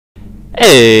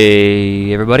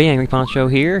Hey everybody, Angry Poncho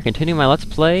here, continuing my Let's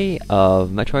Play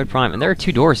of Metroid Prime. And there are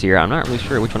two doors here. I'm not really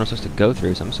sure which one I'm supposed to go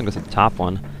through, so I'm just gonna go through the top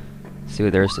one. See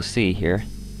what there is to see here.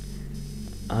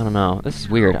 I don't know. This is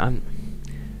weird.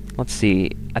 Let's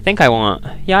see. I think I want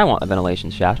a ventilation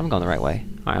shaft. I'm going the right way.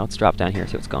 Alright, let's drop down here and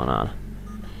see what's going on.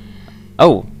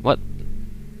 Oh, what?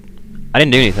 I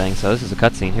didn't do anything, so this is a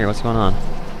cutscene here. What's going on?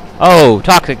 Oh,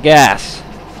 toxic gas!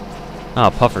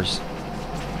 Oh, puffers.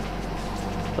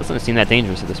 Doesn't seem that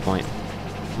dangerous at this point.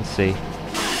 Let's see.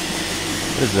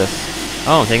 What is this?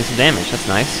 Oh, I'm taking some damage. That's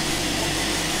nice.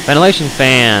 Ventilation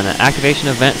fan. Activation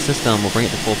of vent system will bring it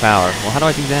to full power. Well, how do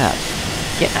I do that?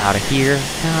 Get out of here,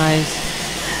 guys.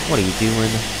 What are you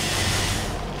doing?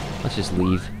 Let's just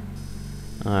leave.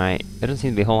 Alright. There doesn't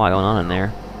seem to be a whole lot going on in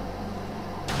there.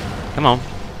 Come on.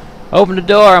 Open the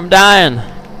door. I'm dying.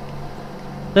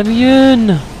 Let me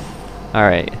in.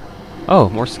 Alright. Oh,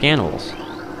 more scannables.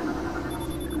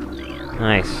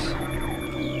 Nice.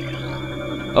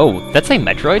 Oh, that's saying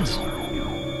Metroids?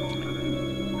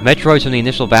 Metroids from the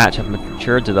initial batch have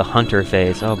matured to the hunter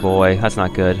phase. Oh boy, that's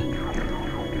not good.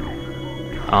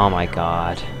 Oh my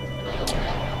god.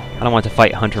 I don't want to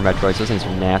fight hunter Metroids, those things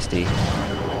are nasty.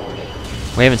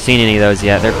 We haven't seen any of those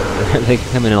yet. They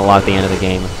come in a lot at the end of the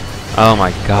game. Oh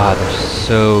my god, they're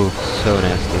so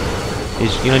nasty.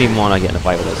 You don't even want to get in a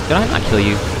fight with us. Did I not kill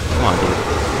you? Come on, dude.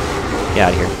 Get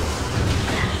out of here.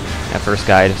 That first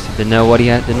guy just didn't know what he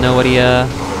I don't know.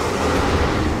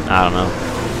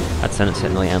 That sentence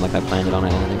didn't really end like I planned it on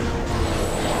anything.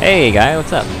 Hey guy,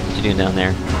 what's up? What you doing down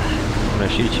there? I'm gonna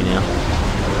shoot at you now.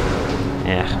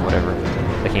 Eh, whatever.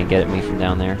 They can't get at me from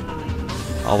down there.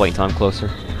 I'll wait until I'm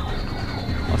closer.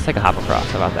 Let's take a hop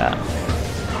across. How about that?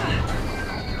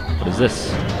 What is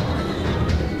this?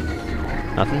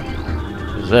 Nothing?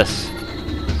 What is this?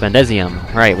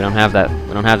 Bendezium. Right, we don't have that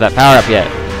power up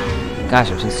yet. Gosh,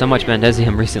 I've seen so much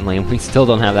Bendezium recently, and we still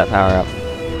don't have that power up.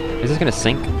 Is this gonna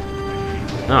sink?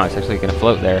 No, it's actually gonna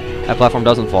float there. That platform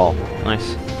doesn't fall.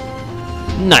 Nice.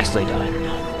 Nicely done.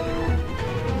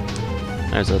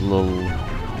 There's a little...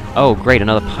 Oh, great,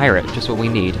 another pirate. Just what we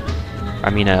need. I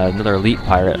mean, another elite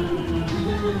pirate.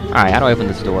 Alright, how do I open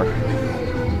this door?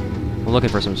 I'm looking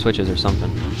for some switches or something.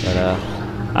 But,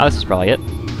 oh, this is probably it.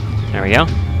 There we go.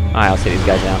 Alright, let's take these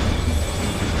guys out.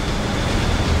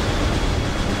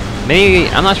 Maybe,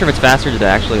 I'm not sure if it's faster to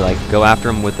actually, like, go after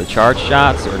them with the charge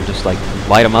shots, or just, like,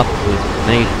 light them up with as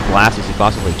many blasts as you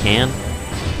possibly can.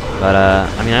 But,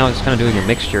 I mean, I was kind of doing a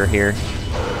mixture here.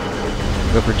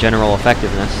 Go for general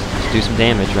effectiveness. Just do some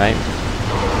damage, right?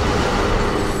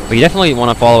 But you definitely want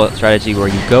to follow a strategy where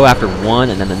you go after one,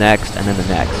 and then the next, and then the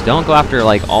next. Don't go after,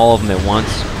 like, all of them at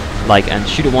once, like, and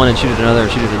shoot at one, and shoot at another,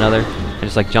 and shoot at another, and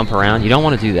just, like, jump around. You don't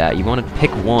want to do that. You want to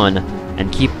pick one, and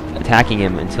keep attacking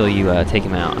him until you take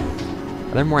him out.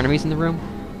 Are there more enemies in the room?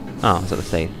 Oh, I was about to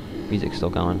say, music's still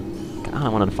going. God, I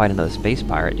don't want to fight another space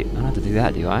pirate. I don't have to do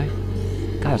that, do I?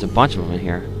 God, there's a bunch of them in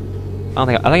here. I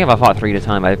think if I fought 3 at a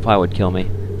time, I probably would kill me.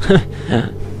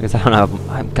 Because I don't have.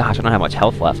 Gosh, I don't have much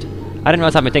health left. I didn't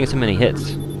realize I've been taking so many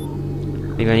hits.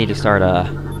 Maybe I need to start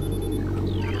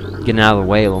getting out of the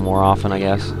way a little more often, I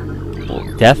guess. Well,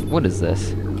 death? What is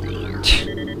this?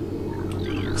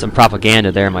 Some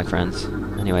propaganda there, my friends.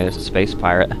 Anyway, there's a space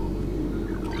pirate.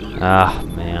 Ah,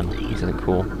 man, this isn't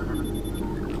cool.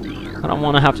 I don't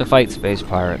want to have to fight space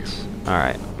pirates.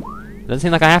 Alright. Doesn't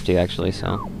seem like I have to, actually,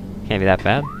 so can't be that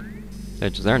bad.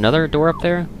 Is there another door up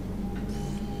there?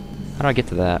 How do I get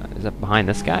to that? Is that behind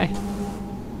this guy?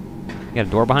 You got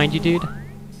a door behind you, dude?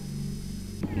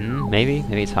 Maybe?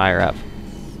 Maybe it's higher up.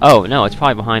 Oh, no, it's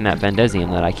probably behind that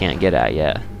Bendezium that I can't get at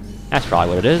yet. That's probably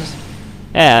what it is.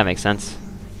 Yeah, that makes sense.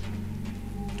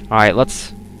 Alright,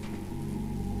 let's...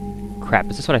 Crap,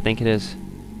 is this what I think it is?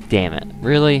 Damn it.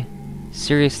 Really?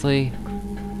 Seriously?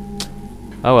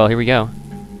 Oh well, here we go.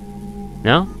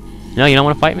 No? No, you don't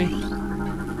want to fight me?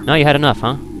 No, you had enough,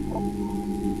 huh?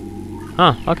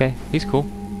 Huh, okay. He's cool.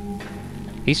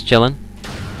 He's chillin'.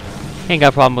 He ain't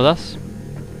got a problem with us.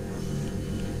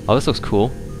 Oh, this looks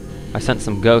cool. I sent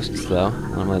some ghosts, though.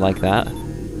 I don't really like that.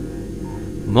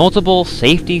 Multiple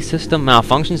safety system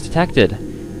malfunctions detected.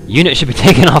 Unit should be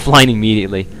taken offline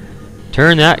immediately.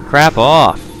 Turn that crap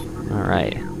off.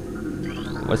 Alright.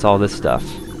 What's all this stuff?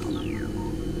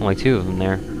 Only 2 of them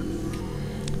there.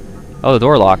 Oh, the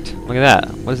door locked. Look at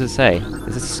that. What does it say?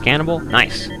 Is this scannable?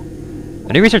 Nice.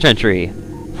 A new research entry.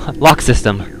 Lock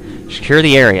system. Secure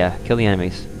the area. Kill the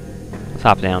enemies. Let's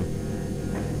hop down.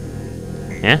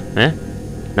 Eh?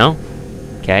 No?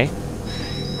 Okay.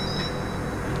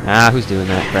 Ah, who's doing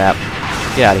that crap?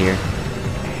 Get out of here.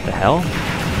 The hell?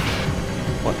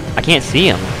 What? I can't see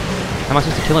him. How am I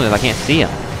supposed to kill him if I can't see him?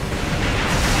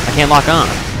 I I can't lock on.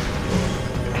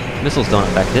 Missiles don't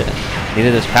affect it.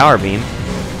 Neither does power beam.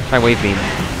 Try wave beam.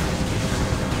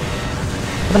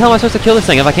 How the hell am I supposed to kill this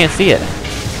thing if I can't see it?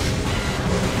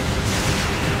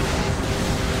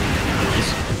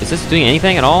 Is this doing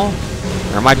anything at all?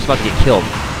 Or am I just about to get killed?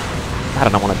 God, I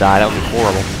don't want to die. That would be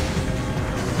horrible.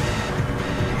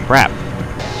 Crap.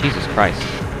 Jesus Christ.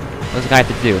 What does the guy have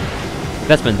to do?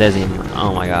 That's Bendezium.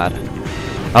 Oh my god.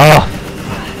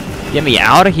 Oh! Get me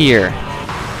out of here!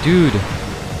 Dude.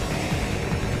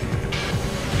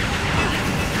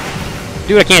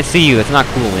 Dude, I can't see you. That's not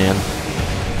cool, man.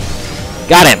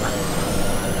 Got him!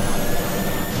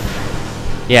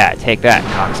 Yeah, take that,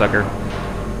 cocksucker.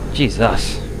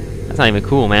 Jesus. That's not even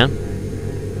cool, man.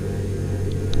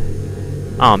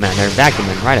 Oh man, they're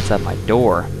vacuuming right outside my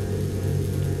door.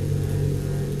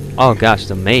 Oh gosh,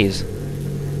 it's a maze.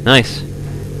 Nice.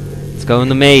 Let's go in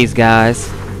the maze, guys.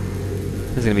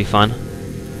 This is gonna be fun.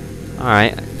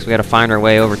 Alright, so we gotta find our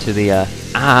way over to the,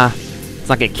 let's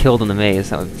not get killed in the maze.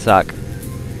 That would suck.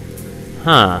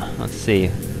 Huh, let's see.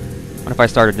 What if I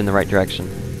started in the right direction?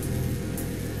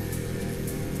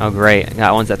 Oh great, I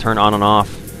got ones that turn on and off.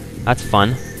 That's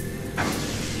fun.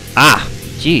 Ah!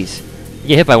 Jeez. You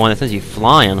get hit by one that sends you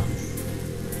flying.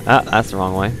 Ah, that's the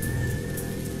wrong way.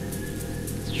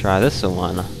 Let's try this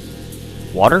one.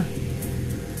 Water?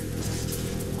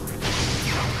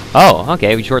 Oh,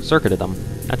 okay, we short-circuited them.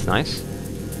 That's nice.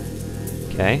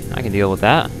 Okay, I can deal with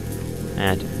that.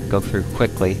 And go through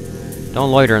quickly.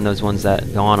 Don't loiter in those ones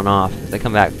that go on and off. They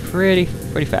come back pretty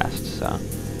fast, so...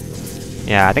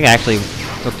 Yeah, I think I actually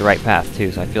took the right path,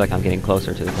 too, so I feel like I'm getting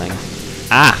closer to the thing.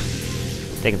 Ah!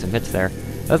 Taking some hits there.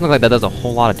 Doesn't look like that does a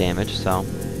whole lot of damage, so...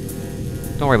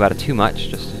 Don't worry about it too much.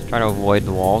 Just try to avoid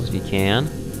the walls if you can.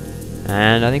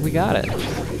 And I think we got it.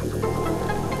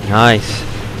 Nice.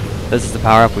 This is the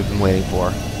power-up we've been waiting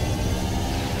for.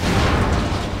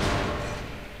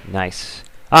 Nice.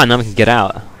 Ah, now we can get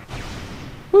out.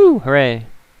 Woo! Hooray!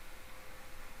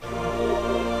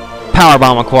 Power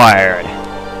bomb acquired!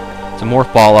 It's a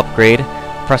morph ball upgrade.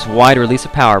 Press Y to release a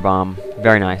power bomb.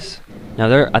 Very nice.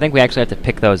 Now, I think we actually have to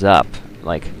pick those up,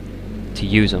 like, to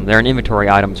use them. They're an inventory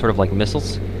item, sort of like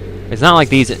missiles. It's not like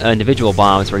these individual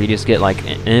bombs where you just get, like,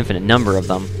 an infinite number of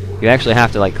them. You actually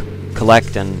have to, like,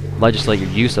 collect and legislate your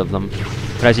use of them.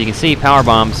 But as you can see, power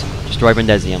bombs destroy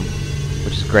Bendezium,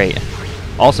 which is great.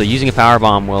 Also, using a power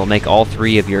bomb will make all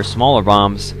 3 of your smaller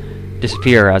bombs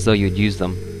disappear as though you'd use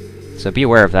them. So be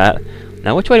aware of that.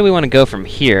 Now, which way do we want to go from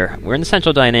here? We're in the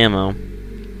Central Dynamo.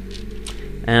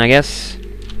 And I guess,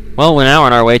 well, we're now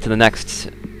on our way to the next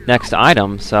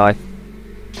item, so I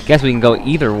guess we can go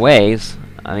either ways.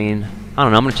 I mean, I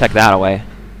don't know, I'm going to check that away.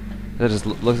 That just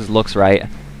looks right.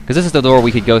 Because this is the door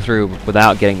we could go through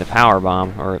without getting the power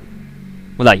bomb, or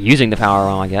without using the power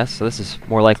bomb, I guess. So this is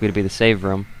more likely to be the save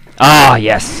room. Ah,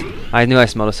 yes! I knew I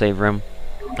smelled a save room.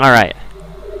 Alright.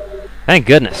 Thank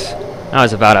goodness. That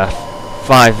was about a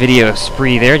 5-video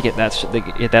spree there to get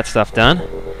that stuff done.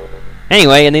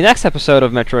 Anyway, in the next episode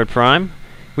of Metroid Prime,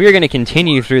 we are going to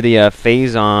continue through the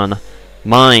phase-on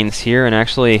mines here and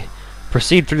actually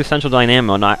proceed through the Central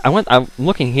Dynamo. Now, I'm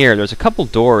looking here. There's a couple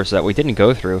doors that we didn't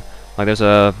go through. Like there's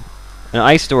an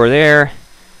ice door there,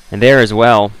 and there as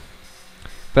well.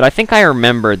 But I think I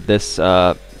remembered this.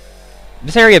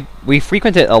 This area, we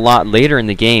frequent it a lot later in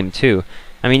the game, too.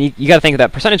 I mean, you gotta think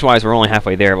that percentage-wise we're only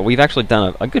halfway there, but we've actually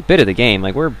done a good bit of the game.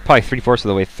 Like, we're probably 3/4 of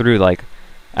the way through, like,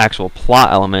 actual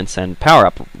plot elements and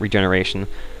power-up regeneration.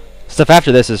 Stuff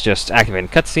after this is just activating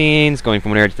cutscenes, going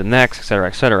from one area to the next, etc.,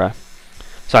 etc.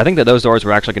 So I think that those doors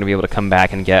we're actually going to be able to come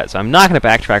back and get, so I'm not going to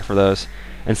backtrack for those.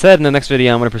 Instead, in the next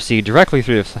video, I'm going to proceed directly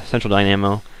through the Central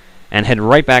Dynamo and head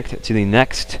right back to the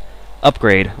next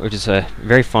upgrade, which is a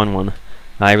very fun one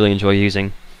I really enjoy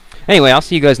using. Anyway, I'll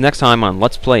see you guys next time on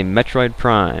Let's Play Metroid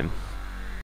Prime.